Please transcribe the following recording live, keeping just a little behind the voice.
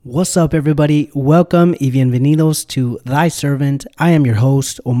What's up, everybody? Welcome y bienvenidos to Thy Servant. I am your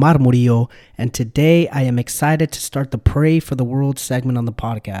host, Omar Murillo, and today I am excited to start the Pray for the World segment on the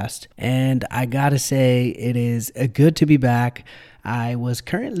podcast. And I gotta say, it is good to be back. I was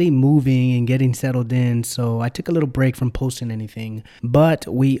currently moving and getting settled in, so I took a little break from posting anything. But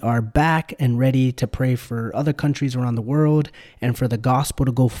we are back and ready to pray for other countries around the world and for the gospel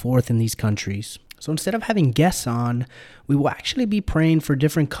to go forth in these countries. So instead of having guests on, we will actually be praying for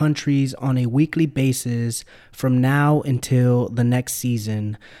different countries on a weekly basis from now until the next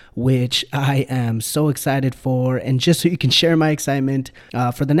season, which I am so excited for. And just so you can share my excitement,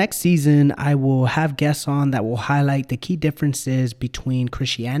 for the next season, I will have guests on that will highlight the key differences between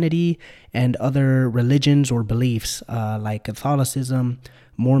Christianity and other religions or beliefs like Catholicism,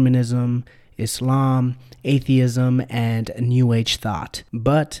 Mormonism, Islam, atheism, and New Age thought.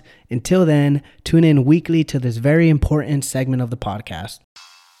 But until then, tune in weekly to this very important segment of the podcast.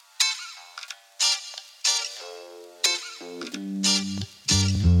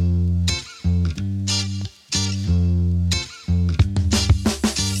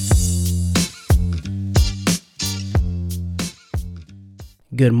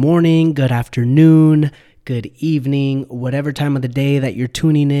 Good morning, good afternoon, good evening, whatever time of the day that you're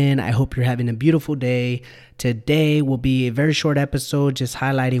tuning in. I hope you're having a beautiful day. Today will be a very short episode just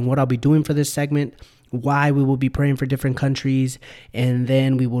highlighting what I'll be doing for this segment, why we will be praying for different countries, and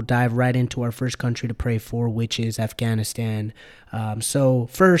then we will dive right into our first country to pray for, which is Afghanistan. So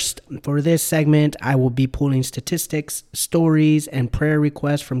first, for this segment, I will be pulling statistics, stories, and prayer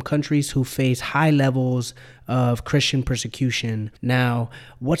requests from countries who face high levels of Christian persecution. Now,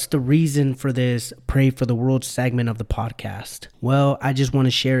 what's the reason for this Pray for the World segment of the podcast? Well, I just want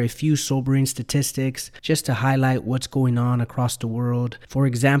to share a few sobering statistics just to highlight what's going on across the world. For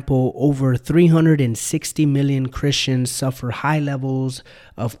example, over 360 million Christians suffer high levels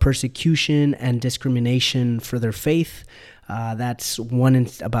of persecution and discrimination for their faith. That's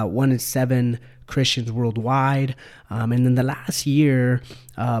about 1 in 7 Christians worldwide. And in the last year,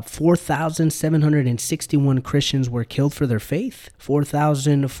 4,761 Christians were killed for their faith.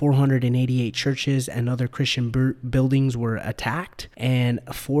 4,488 churches and other Christian buildings were attacked. And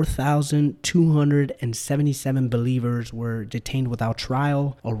 4,277 believers were detained without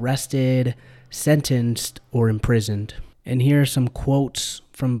trial, arrested, sentenced, or imprisoned. And here are some quotes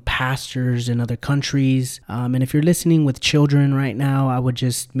from pastors in other countries. And if you're listening with children right now, I would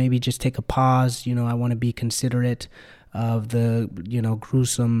just take a pause. I want to be considerate of the,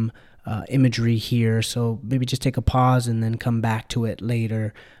 gruesome imagery here. So maybe just take a pause and then come back to it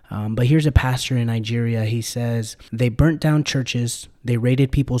later. But here's a pastor in Nigeria. He says, "They burnt down churches. They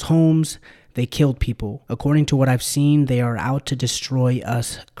raided people's homes. They killed people. According to what I've seen, they are out to destroy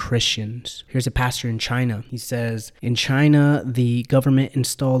us Christians." Here's a pastor in China. He says, "In China, the government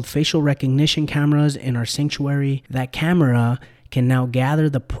installed facial recognition cameras in our sanctuary. That camera can now gather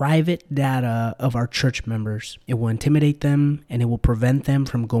the private data of our church members. It will intimidate them and it will prevent them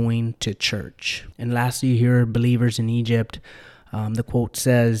from going to church." And lastly, here are believers in Egypt. The quote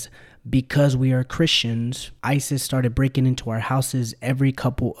says, "Because we are Christians, ISIS started breaking into our houses every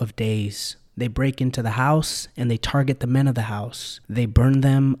couple of days. They break into the house and they target the men of the house. They burn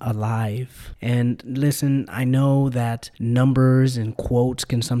them alive." And listen, I know that numbers and quotes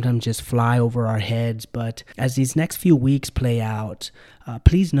can sometimes just fly over our heads, but as these next few weeks play out,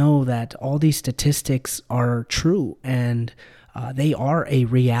 please know that all these statistics are true and they are a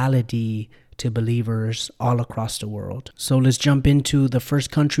reality to believers all across the world. So let's jump into the first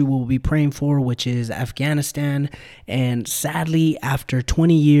country we'll be praying for, which is Afghanistan. And sadly, after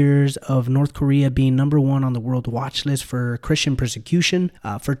 20 years of North Korea being number one on the world watch list for Christian persecution,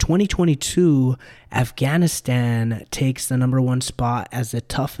 for 2022, Afghanistan takes the number one spot as the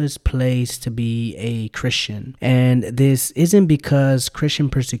toughest place to be a Christian. And this isn't because Christian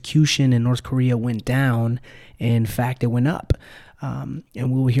persecution in North Korea went down. In fact, it went up.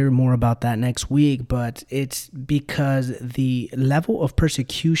 And we'll hear more about that next week, but it's because the level of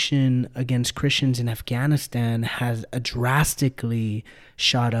persecution against Christians in Afghanistan has drastically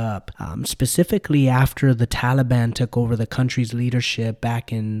shot up, specifically after the Taliban took over the country's leadership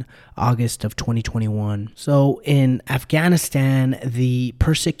back in August of 2021. So in Afghanistan, the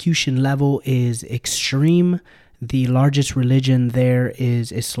persecution level is extreme. The largest religion there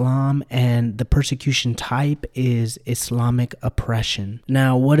is Islam, and the persecution type is Islamic oppression.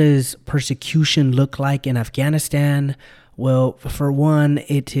 Now, what does persecution look like in Afghanistan? Well, for one,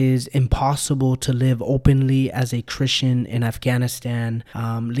 it is impossible to live openly as a Christian in Afghanistan.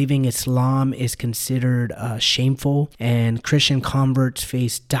 Leaving Islam is considered shameful, and Christian converts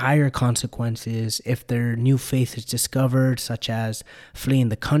face dire consequences if their new faith is discovered, such as fleeing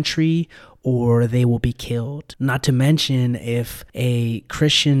the country, or they will be killed. Not to mention, if a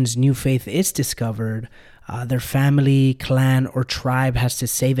Christian's new faith is discovered, their family, clan, or tribe has to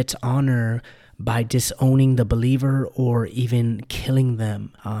save its honor by disowning the believer or even killing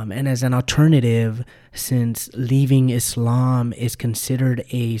them. And as an alternative, since leaving Islam is considered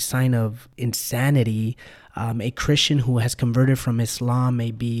a sign of insanity, a Christian who has converted from Islam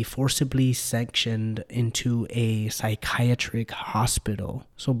may be forcibly sanctioned into a psychiatric hospital.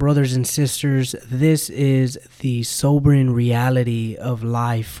 So brothers and sisters, this is the sobering reality of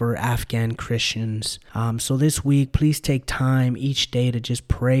life for Afghan Christians. So this week, please take time each day to just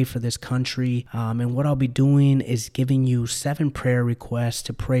pray for this country. And what I'll be doing is giving you 7 prayer requests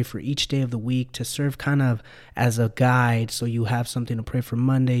to pray for each day of the week, to serve kind of as a guide, so you have something to pray for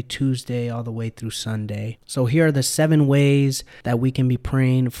Monday, Tuesday, all the way through Sunday. So here are the 7 ways that we can be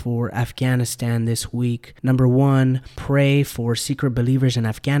praying for Afghanistan this week. Number 1, pray for secret believers in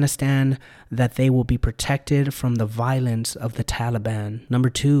Afghanistan that they will be protected from the violence of the Taliban. Number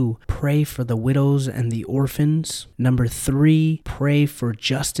 2, pray for the widows and the orphans. Number 3, pray for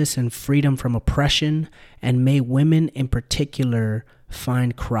justice and freedom from oppression, and may women in particular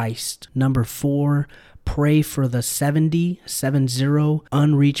find Christ. Number 4, pray for the 70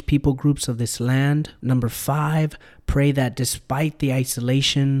 unreached people groups of this land. Number 5, pray that despite the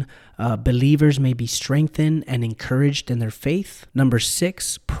isolation, believers may be strengthened and encouraged in their faith. Number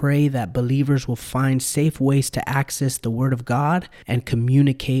 6, pray that believers will find safe ways to access the Word of God and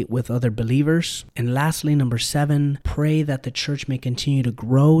communicate with other believers. And lastly, number 7, pray that the church may continue to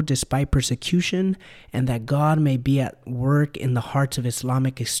grow despite persecution, and that God may be at work in the hearts of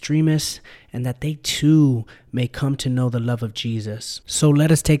Islamic extremists, and that they too may come to know the love of Jesus. So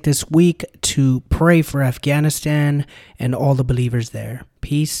let us take this week to pray for Afghanistan and all the believers there.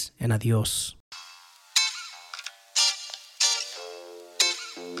 Peace and adios.